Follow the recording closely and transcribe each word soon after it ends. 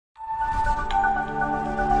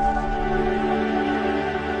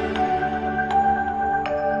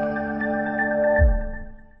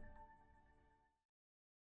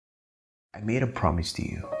made a promise to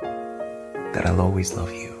you that I'll always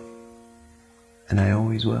love you. And I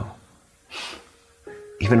always will.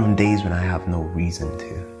 Even on days when I have no reason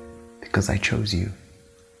to, because I chose you.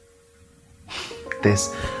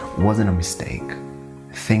 This wasn't a mistake.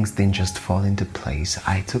 Things didn't just fall into place.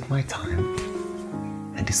 I took my time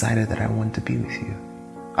and decided that I want to be with you.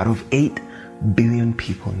 Out of 8 billion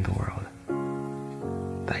people in the world,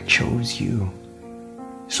 I chose you.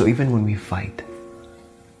 So even when we fight,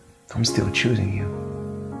 I'm still choosing you.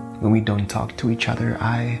 When we don't talk to each other,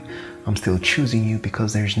 I'm still choosing you,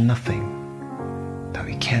 because there's nothing that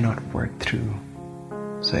we cannot work through.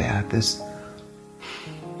 So yeah, this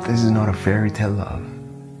is not a fairy tale love.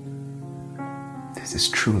 This is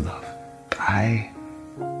true love. I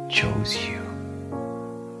chose you.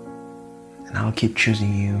 And I'll keep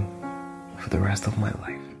choosing you for the rest of my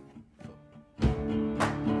life.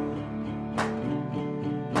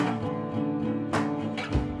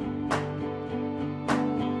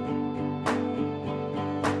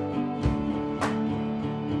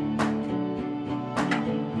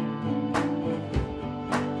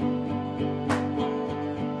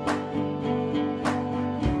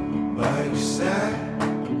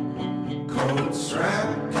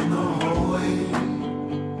 Strapped in the hallway,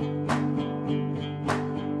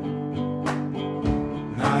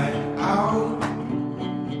 night out,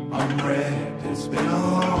 I'm wrecked, it's been a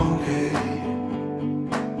long day.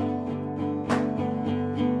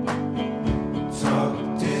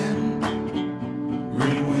 Tucked in,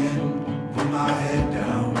 green wind, put my head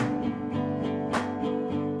down.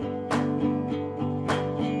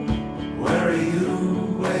 Where are you,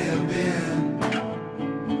 where you been?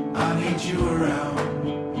 I need you around.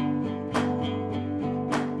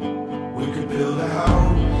 We could build a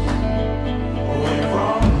house away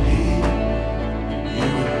from here, you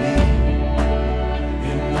and me,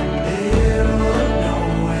 in the middle of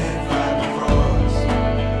nowhere, fight the frost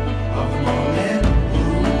of the morning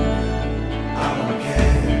blue. I don't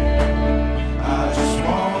care, I just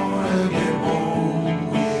wanna get home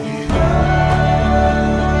with you.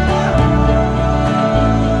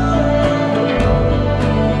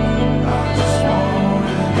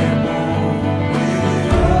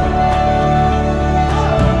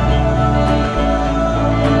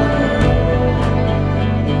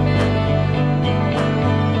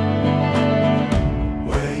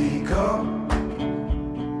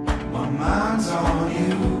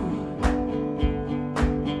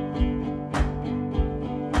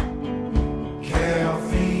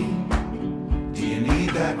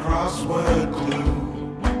 Crossword clue.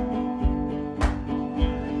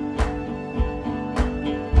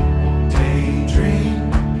 Daydream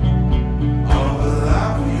of a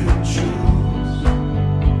life you choose.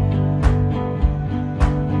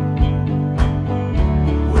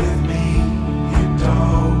 With me, you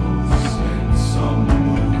dance in some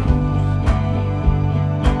mood.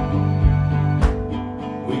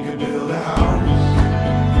 We could build a house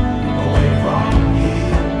away from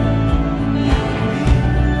here.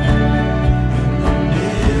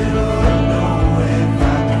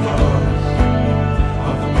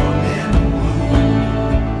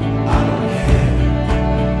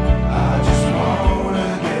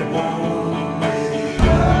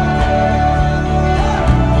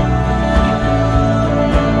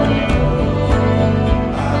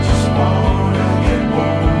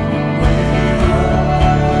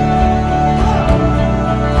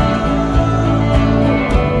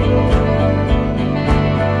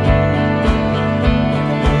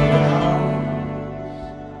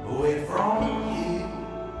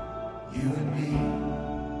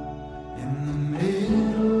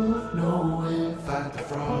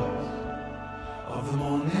 Of the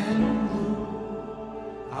morning blue,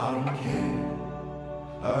 I don't care,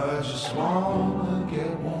 I just wanna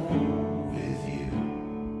get warm with you.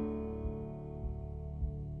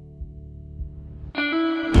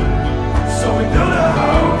 So we built a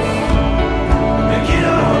house, make it a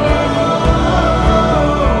home,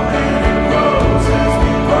 and it grows as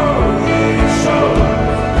we grow, yeah, it shows.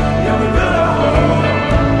 Yeah, we built a home,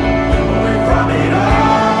 away from it all,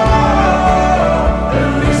 at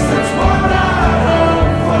least that's what I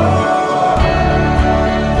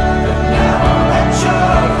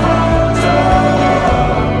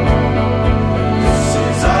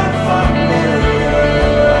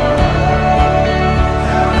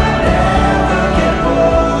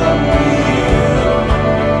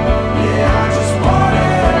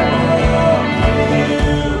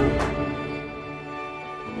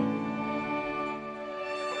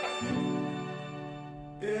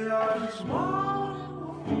I just want